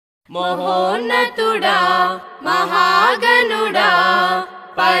మహోన్నతుడా మహాగణుడా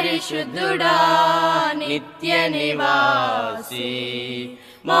పరిశుద్ధుడా నిత్య నివాసి.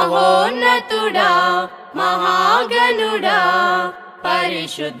 మహోన్నతుడా మహాగణుడా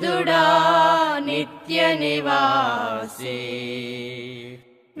పరిశుద్ధుడా నిత్య నివాసి.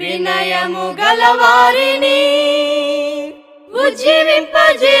 వినయము గలవారిని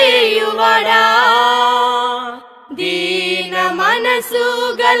ఉజ్జీవింపజేయువడా, దీన మనసు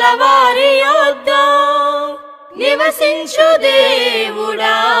గలవారి యొద్ద నివసించు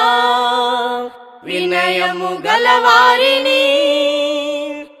దేవుడా. వినయము గలవారిని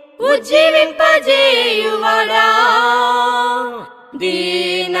ఉజ్జీవింపజేయువడా,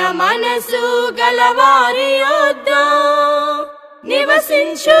 దీన మనసు గలవారి యొద్ద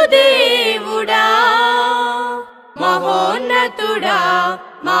నివసించు దేవుడా. మహోన్నతుడా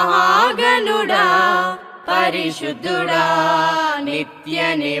మహాగణుడా పరిశుద్ధుడా నిత్య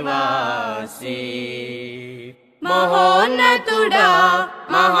నివాసి. మహోన్నతుడా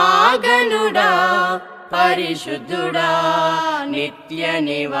మహాగణుడా పరిశుద్ధుడా నిత్య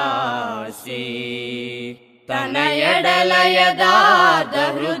నివాసి. తన ఎడల యథార్థ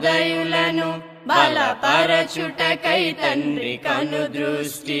హృదయులను బలపరచుటకై తండ్రి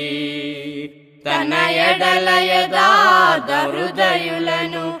కనుదృష్టి. తన ఎడల యథార్థ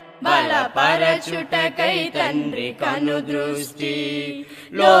హృదయులను బలపరచుటకై తండ్రి కనుదృష్టి.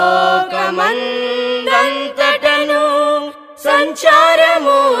 లోకమందంతటను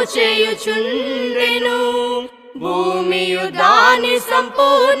సంచారము చేయుచుండెను, భూమియు దాని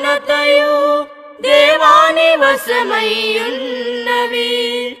సంపూర్ణతయు దేవాని వశమయ్యున్నవి.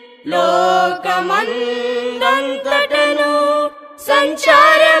 లోకమందంతటను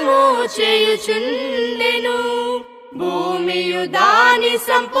సంచారము చేయుచుండెను, భూమియు దాని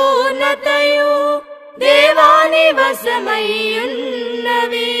సంపూర్ణతయు దేవాని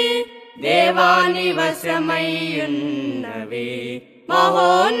వశమయ్యున్నవి. దేవాని వశమయ్యున్నవి.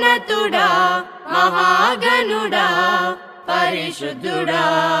 మహోన్నతుడా మహాగణుడా పరిశుద్ధుడా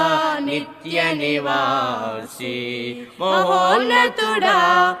నిత్య నివాసి. మహోన్నతుడా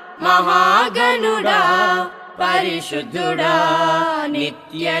మహాగణుడా పరిశుద్ధుడా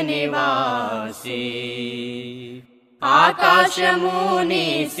నిత్య నివాసి. ఆకాశము నీ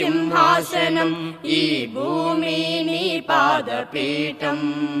సింహాసనం, ఈ భూమి నీ పాదపీఠం.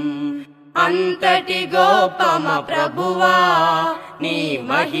 అంతటి గోపమ ప్రభువా, నీ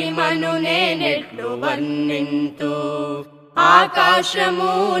మహిమను నేనెట్లు వర్ణింతు.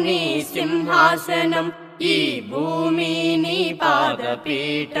 ఆకాశము నీ సింహాసనం, ఈ భూమి నీ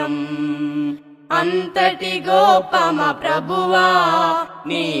పాదపీఠం. అంతటి గోపమ ప్రభువా,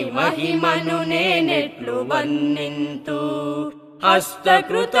 నీ మహిమను నేనెట్లు వర్ణింతు.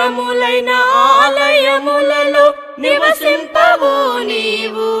 హస్తకృతములైన ఆలయములలో నివసింపవు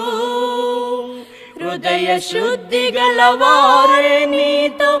నీవు, హృదయ శుద్ధి గలవారే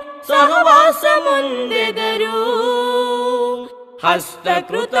నీతో సహవాసముందెదరు.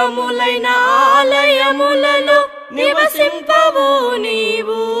 హస్తకృతములైన ఆలయములలో నివసింపవు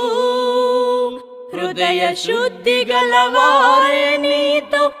నీవు, హృదయ శుద్ధి గలవారే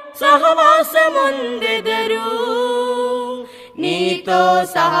నీతో సహవాసముందెదరు. నీతో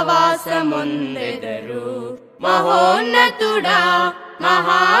సహవాసముందెదరు. మహోన్నతుడా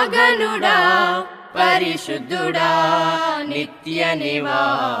మహాగణుడా పరిశుద్ధుడా నిత్య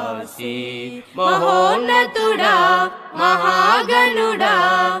నివాసి. మహోన్నతుడా మహాగణుడా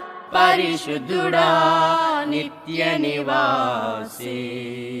పరిశుద్ధుడా నిత్య నివాసి.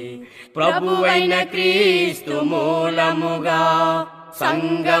 ప్రభువైన క్రీస్తు మూలముగా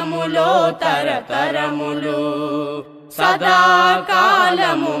సంగములో తరతరములు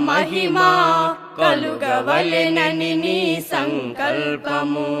సదాకాలము మహిమ కలుగవలెనని నీ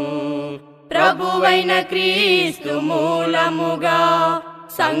సంకల్పము. ప్రభువైన క్రీస్తు మూలముగా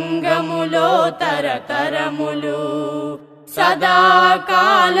సంగములో తరతరములు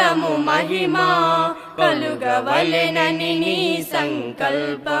సదాకాలము మహిమ కలుగవలెనని నీ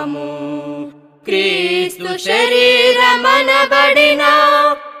సంకల్పము. క్రీస్తు శరీరమనబడిన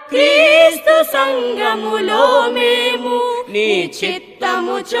క్రీస్తు సంగములో మేము నీ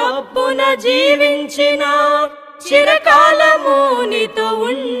చిత్తము చొప్పున జీవించిన చిరకాలము నీతో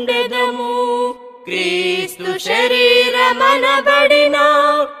ఉండెదము. క్రీస్తు శరీరమనబడిన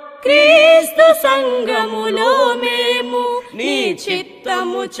క్రీస్తు సంగములో మేము నీ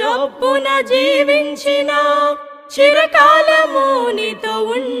చిత్తము చొప్పున జీవించిన చిరకాలము నీతో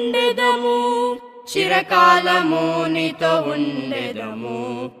ఉండెదము. చిరకాలము నీతో ఉండెదము.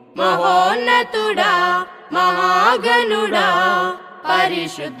 మహోన్నతుడా మహాగణుడా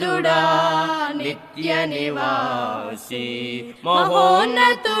పరిశుద్ధుడా నిత్య నివాసి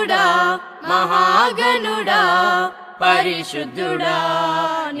మహోన్నతుడా మహాగణుడా పరిశుద్ధుడా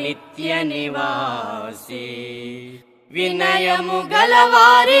నిత్య నివాసి వినయము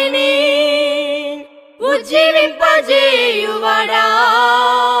గలవారిని ఉజ్జీవింపజేయువడా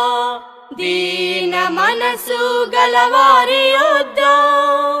దీన మనసు గలవారి యొద్ద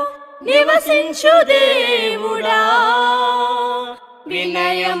నివసించు దేవుడా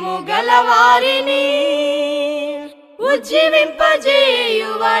వినయము గలవారిని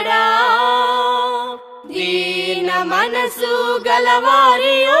ఉజ్జీవింపజేయువడా దీన మనసు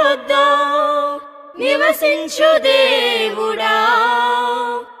గలవారి యొద్ద నివసించు దేవుడా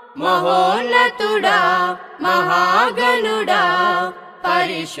మహోన్నతుడా మహాగణుడా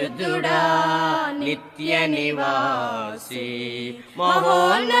పరిశుద్ధుడా నిత్య నివాసి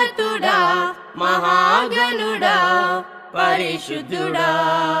మహోన్నతుడా మహాగణుడా పరిశుద్ధుడా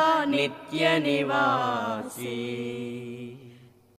నిత్య నివాసి